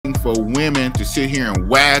for women to sit here and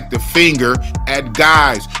wag the finger at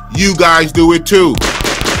guys. You guys do it too.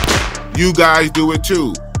 You guys do it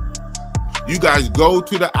too. You guys go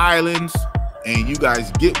to the islands and you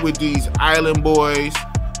guys get with these island boys.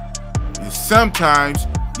 And sometimes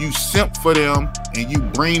you simp for them and you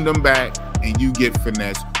bring them back and you get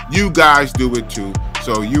finessed. You guys do it too.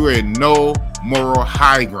 So you're in no moral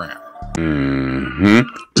high ground.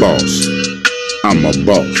 Boss. I'm a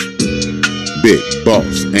boss. Big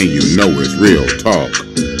boss. And you know it's real talk.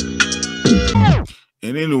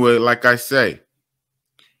 And anyway, like I say,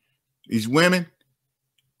 these women,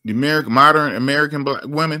 the modern American black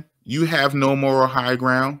women, you have no moral high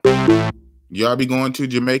ground. Y'all be going to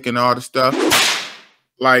Jamaica and all the stuff.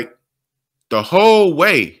 Like, the whole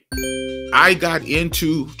way I got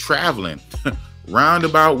into traveling,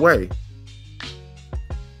 roundabout way,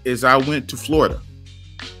 is I went to Florida.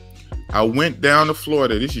 I went down to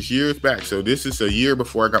Florida. This is years back. So this is a year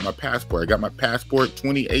before I got my passport. I got my passport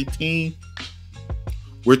 2018.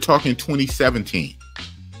 We're talking 2017.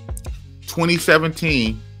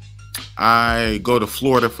 2017, I go to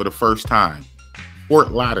Florida for the first time.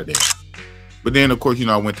 Fort Lauderdale. But then, of course, you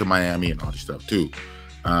know, I went to Miami and all this stuff too.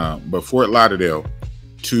 But Fort Lauderdale,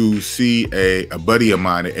 to see a buddy of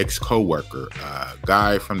mine, an ex-co-worker, a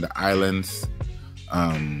guy from the islands.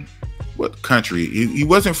 What country? He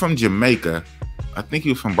wasn't from Jamaica. I think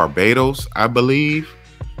he was from Barbados, I believe.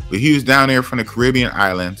 But he was down there from the Caribbean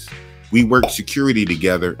islands. We worked security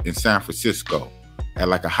together in San Francisco at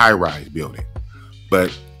like a high-rise building.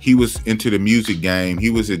 But he was into the music game. He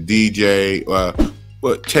was a DJ,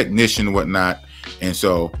 technician and whatnot. And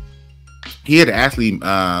so he had actually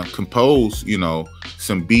composed, you know,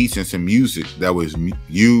 some beats and some music that was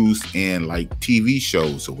used in like TV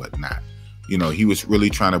shows or whatnot. You know, he was really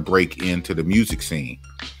trying to break into the music scene.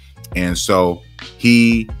 And so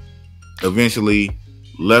he eventually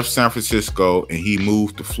left San Francisco and he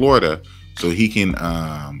moved to Florida so he can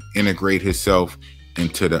integrate himself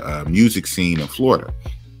into the music scene in Florida.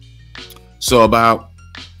 So about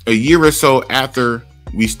a year or so after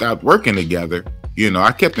we stopped working together, you know,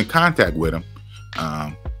 I kept in contact with him.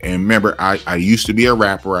 And remember, I used to be a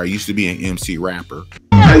rapper. I used to be an MC rapper.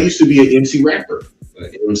 I used to be an MC rapper.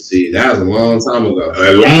 MC, that was a long time ago.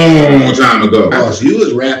 A long time ago. Boss, you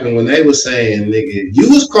was rapping when they was saying, nigga, you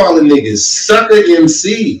was calling niggas sucker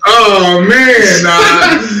MC. Oh, man. All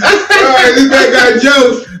right, this guy got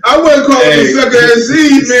jokes. I wasn't calling them sucker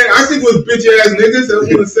MCs, man. I think it was bitch ass niggas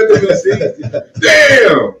that was sucker MCs.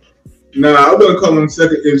 Damn. Nah, I wasn't calling them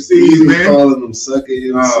sucker MCs, man. Calling them sucker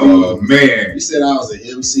MCs. Oh, man. You said I was an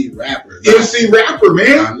MC rapper. MC rapper,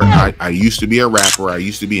 man. I used to be a rapper. I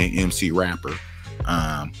used to be an MC rapper.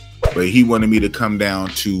 But he wanted me to come down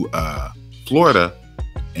to Florida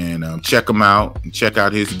and check him out and check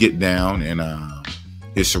out his get down and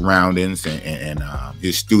his surroundings and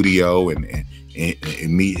his studio and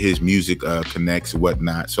meet his music connects and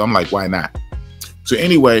whatnot. So I'm like, why not? So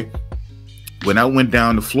anyway, when I went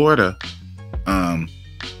down to Florida,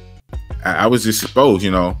 I was exposed.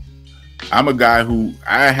 You know, I'm a guy who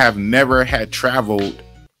I have never had traveled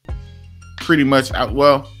pretty much out.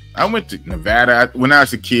 Well, I went to Nevada. When I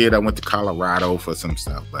was a kid, I went to Colorado for some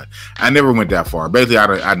stuff, but I never went that far. Basically,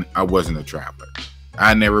 I wasn't a traveler.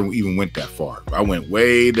 I never even went that far. I went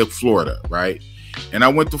way to Florida, right? And I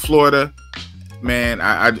went to Florida, man,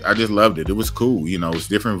 I just loved it. It was cool. You know, it was a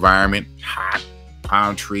different environment, hot,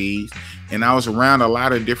 palm trees. And I was around a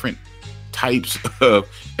lot of different types of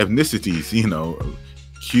ethnicities, you know,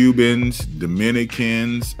 Cubans,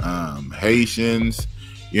 Dominicans, Haitians,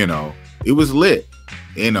 you know, it was lit.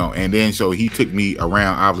 You know, and then so he took me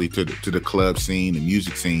around, obviously, to the club scene, the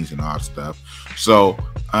music scenes, and all that stuff. So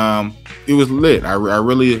it was lit. I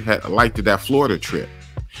really liked that Florida trip.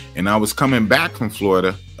 And I was coming back from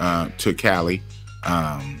Florida to Cali.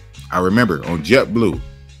 I remember on JetBlue,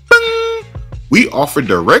 we offered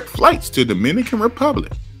direct flights to Dominican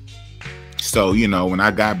Republic. So, you know, when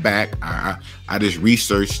I got back, I just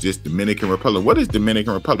researched this Dominican Republic. What is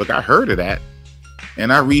Dominican Republic? I heard of that.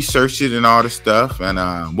 And I researched it and all the stuff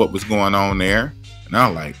and what was going on there. And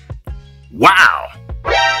I'm like, wow,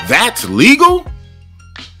 that's legal?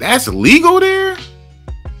 That's legal there?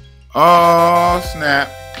 Oh, snap.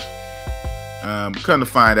 Come to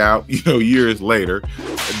find out, you know, years later,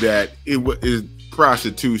 that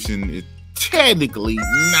prostitution is technically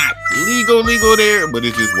not legal there, but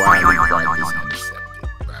it's just widely practiced and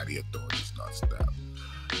accepted by the authorities and all stuff.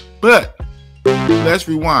 But let's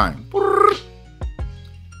rewind.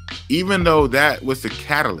 Even though that was the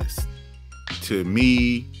catalyst to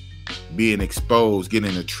me being exposed,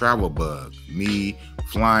 getting a travel bug, me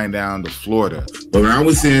flying down to Florida. But when I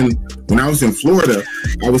was in when I was in Florida,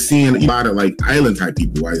 I was seeing a lot of like island type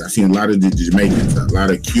people. I seen a lot of the Jamaicans, a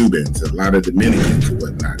lot of Cubans, a lot of Dominicans and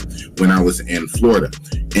whatnot when I was in Florida.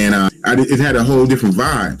 And it had a whole different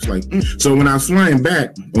vibes. Like, so when I was flying back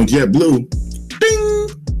on JetBlue, ding,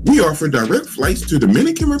 we offer direct flights to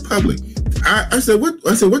Dominican Republic. I said, what?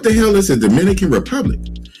 I said, what the hell is a Dominican Republic?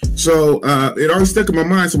 So it always stuck in my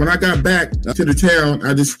mind. So when I got back to the town,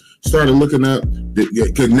 I just started looking up,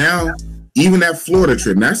 because now even that Florida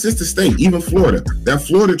trip, not just the state, even Florida, that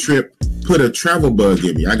Florida trip put a travel bug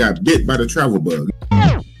in me. I got bit by the travel bug.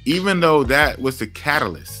 Even though that was the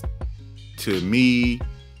catalyst to me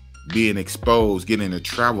being exposed, getting a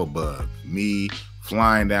travel bug, me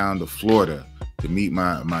flying down to Florida to meet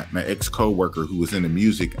my ex co-worker who was in the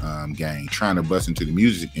music gang, trying to bust into the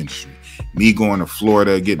music industry. Me going to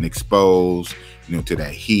Florida, getting exposed, you know, to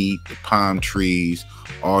that heat, the palm trees,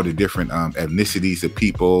 all the different ethnicities of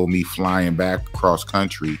people, me flying back across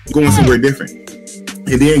country. Going somewhere different.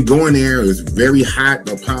 And then going there, it was very hot,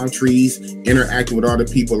 the palm trees, interacting with all the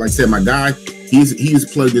people. Like I said, my guy,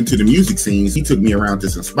 he's plugged into the music scenes. He took me around to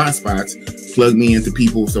some spots, plugged me into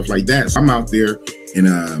people, stuff like that. So I'm out there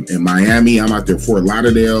in Miami, I'm out there Fort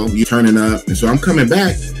Lauderdale, you turning up. And so I'm coming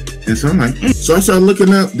back. And so I'm like, so I started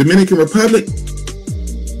looking up Dominican Republic.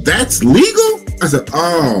 That's legal? I said,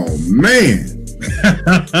 oh man.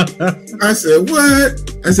 I said,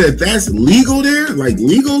 what? I said, that's legal there? Like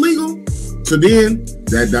legal? So then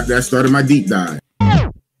that started my deep dive.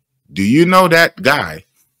 Do you know that guy?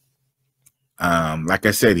 Like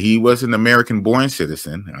I said, he was an American-born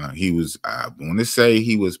citizen. He was, I want to say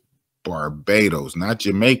he was Barbados, not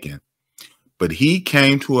Jamaican. But he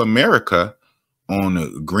came to America on a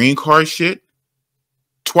green card shit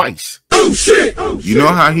twice. Oh shit! You know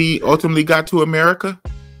how he ultimately got to America?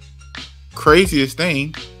 Craziest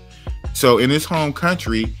thing. So in his home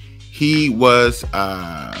country, he was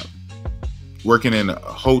working in a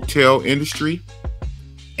hotel industry,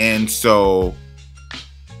 and so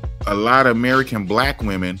a lot of American black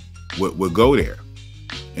women would go there,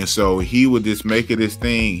 and so he would just make it his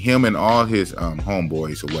thing. Him and all his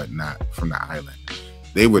homeboys or whatnot from the island,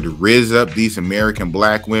 they would rizz up these American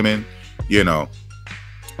black women, you know,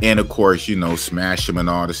 and of course, you know, smash them and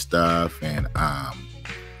all the stuff, and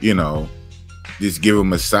you know, just give them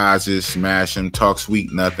massages, smash them, talk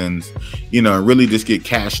sweet nothings, you know, and really just get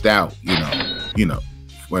cashed out, you know,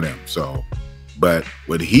 for them. So, but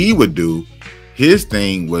what he would do, his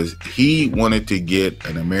thing was he wanted to get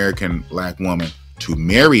an American black woman to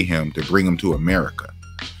marry him, to bring him to America.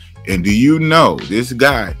 And do you know this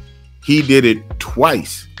guy, he did it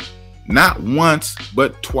twice, not once,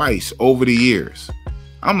 but twice over the years.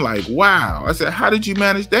 I'm like, wow. I said, how did you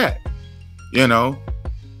manage that? You know,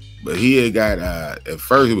 but he had got, at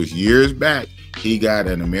first it was years back, he got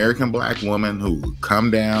an American black woman who would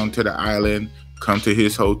come down to the island, come to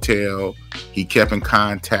his hotel. He kept in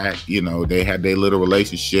contact, you know, they had their little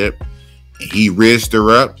relationship. And he rizzed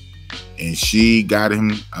her up, and she got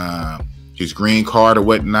him his green card or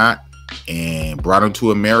whatnot and brought him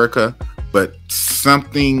to America. But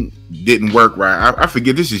something didn't work right. I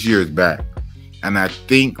forget, this is years back. And I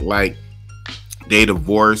think like they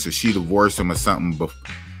divorced, or she divorced him or something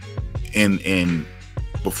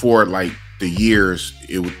before like the years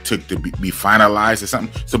it took to be finalized or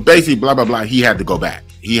something. So basically, blah, blah, blah, he had to go back.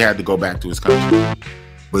 He had to go back to his country.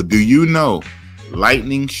 But do you know,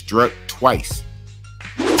 lightning struck twice.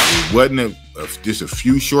 It wasn't just a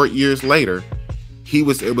few short years later, he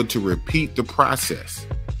was able to repeat the process.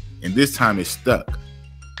 And this time it stuck.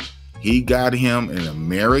 He got him an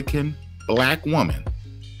American black woman,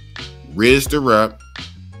 rizzed her up,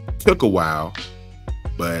 took a while,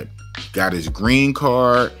 but got his green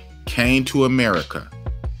card, came to America.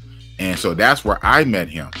 And so that's where I met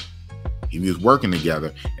him. He was working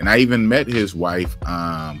together. And I even met his wife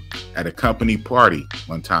at a company party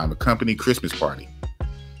one time, a company Christmas party.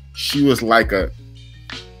 She was like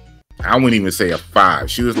I wouldn't even say a 5.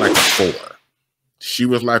 She was like a 4. She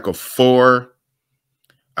was like a 4,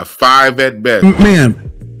 a 5 at best.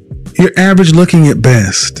 Man, you're average looking at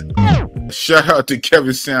best. Shout out to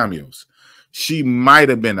Kevin Samuels. She might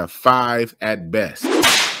have been a 5 at best.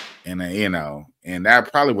 And you know, and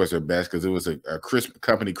that probably was her best because it was a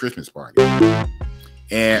company Christmas party.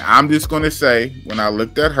 And I'm just going to say, when I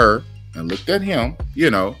looked at her and looked at him,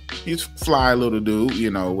 you know, he's fly little dude,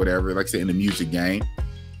 you know, whatever, like I said, in the music game.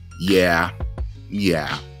 Yeah.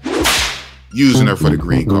 Using her for the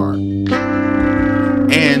green card.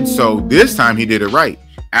 And so this time he did it right.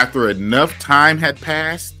 After enough time had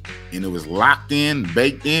passed and it was locked in,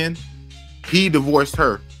 baked in, he divorced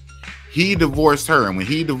her. And when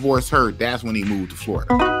he divorced her, that's when he moved to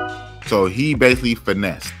Florida. So he basically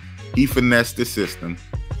finessed. He finessed the system,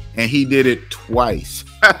 and he did it twice.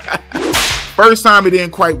 First time it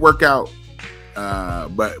didn't quite work out,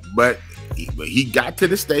 but he got to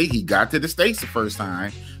the state. He got to the States the first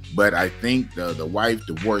time, but I think the wife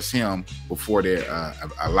divorced him before their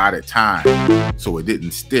allotted time, so it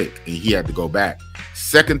didn't stick, and he had to go back.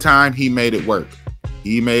 Second time, he made it work.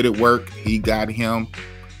 He made it work. He got him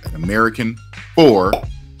an American 4,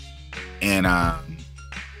 and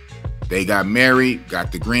they got married,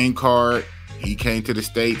 got the green card. He came to the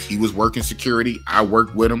States. He was working security. I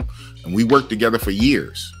worked with him, and we worked together for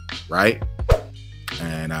years, right?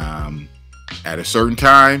 And at a certain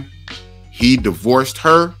time, he divorced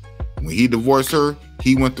her. When he divorced her,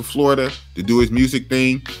 he went to Florida to do his music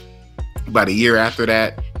thing. About a year after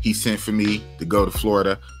that, he sent for me to go to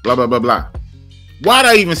Florida, blah, blah, blah, blah. Why'd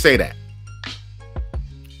I even say that?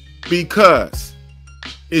 Because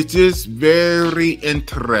it's just very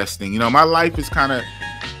interesting. You know, my life is kind of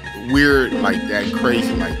weird like that,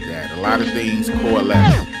 crazy like that. A lot of things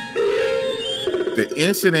coalesce. The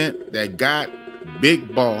incident that got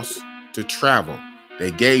Big Boss to travel,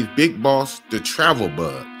 they gave Big Boss the travel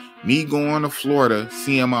bug. Me going to Florida,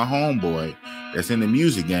 seeing my homeboy that's in the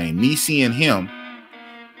music game, me seeing him,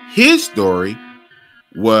 his story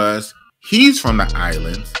was he's from the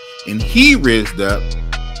islands and he raised up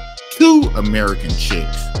 2 American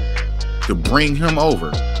chicks to bring him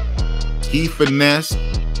over. He finessed,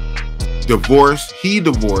 divorced,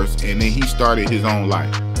 and then he started his own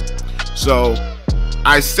life. So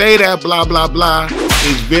I say that blah, blah, blah.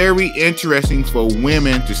 It's very interesting for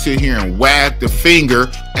women to sit here and wag the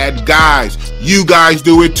finger at guys. You guys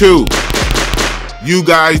do it too. You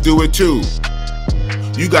guys do it too.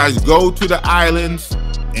 You guys go to the islands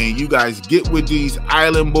and you guys get with these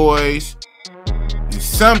island boys. And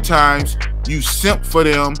sometimes you simp for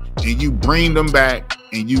them and you bring them back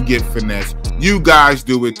and you get finessed. You guys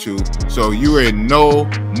do it too. So you're in no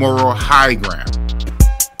moral high ground.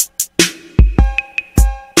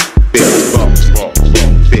 Big boss,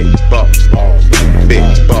 big boss,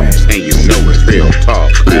 big boss, and you know it's real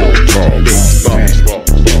talk. Big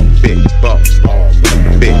boss,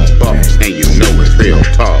 big boss, and you know it's real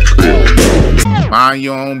talk. Mind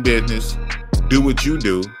your own business. Do what you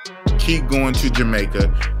do. Keep going to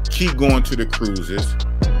Jamaica. Keep going to the cruises.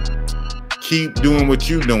 Keep doing what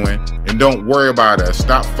you're doing, and don't worry about us.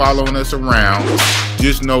 Stop following us around.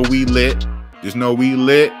 Just know we lit. Just know we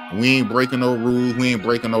lit. We ain't breaking no rules. We ain't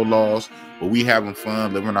breaking no laws. But we having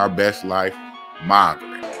fun, living our best life,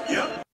 mongering.